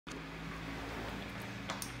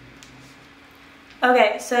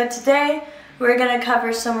Okay, so today we're gonna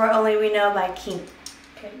cover Somewhere Only We Know by Keen.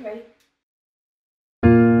 Okay, ready?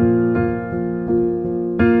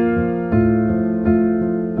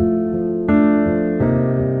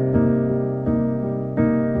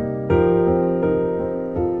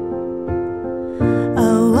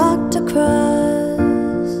 I walked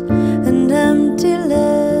across an empty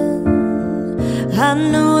land. I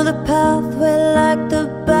knew the pathway like the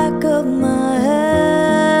back of my hand.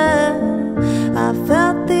 I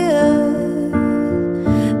felt the earth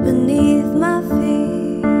beneath my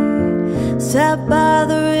feet. Sat by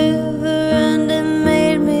the river and it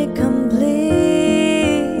made me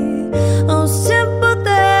complete. Oh, simple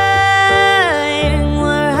thing,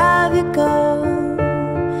 where have you gone?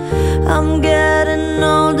 I'm getting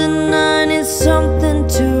old and I need something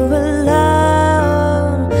to rely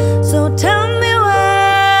on. So tell me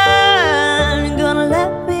when you're gonna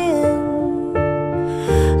let me in.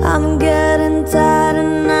 I'm getting tired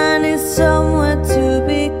and I need somewhere to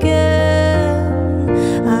begin.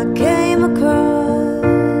 I came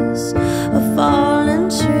across a fallen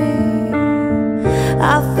tree.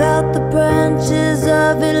 I felt the branches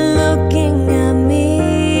of it looking at me.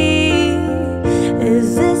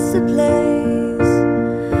 Is this a place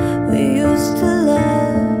we used to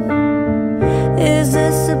love? Is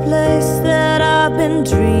this a place that I've been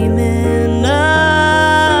dreaming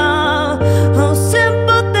of? Oh,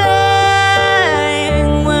 simple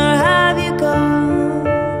thing, where have you gone?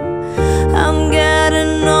 I'm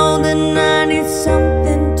getting old and I need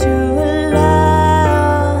something to rely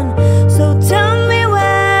on. So tell me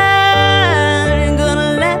when you're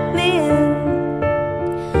gonna let me in.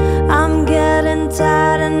 I'm getting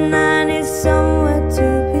tired and I need somewhere to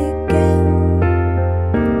begin.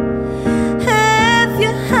 If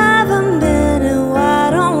you haven't been, why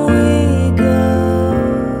don't we go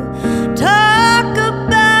talk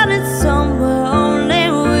about it somewhere only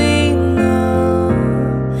we know?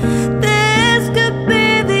 This could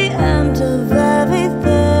be the end of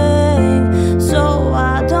everything, so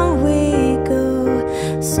why don't we go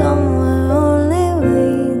somewhere only we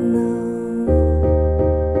know?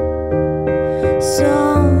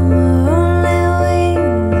 Somewhere only we know.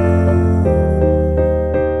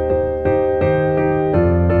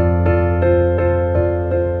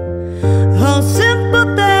 Oh, simple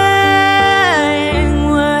thing,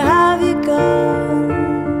 where have you gone?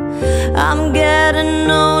 I'm getting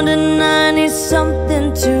old and I need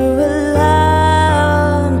something to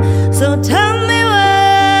rely on. So tell me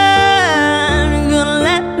when you're gonna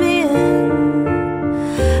let me in.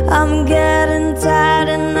 I'm getting tired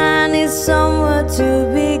and I need somewhere to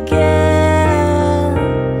begin.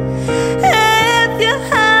 If you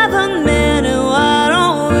have a minute, why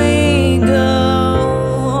don't we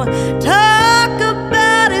go talk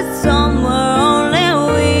about it somewhere only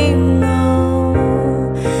we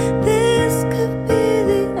know? This could be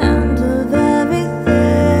the end of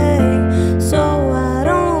everything, so why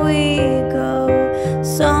don't we go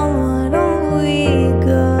somewhere don't we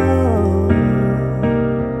go?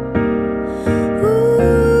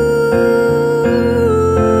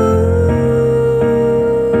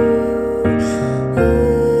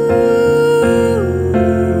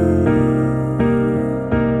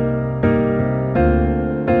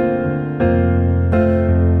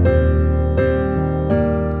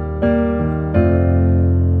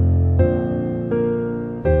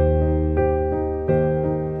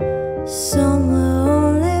 Somewhere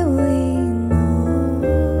only we know.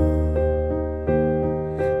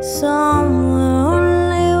 Somewhere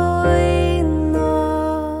only we know.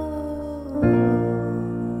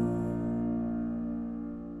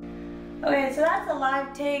 Okay, so that's a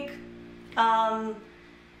live take.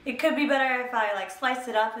 It could be better if I like sliced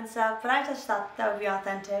it up and stuff, but I just thought that would be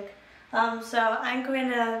authentic. So I'm going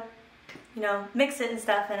to, mix it and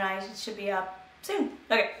stuff, and I should be up soon.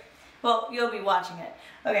 Okay, well, you'll be watching it.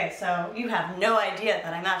 Okay, so you have no idea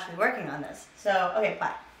that I'm actually working on this. So, okay,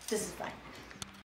 bye. This is fine.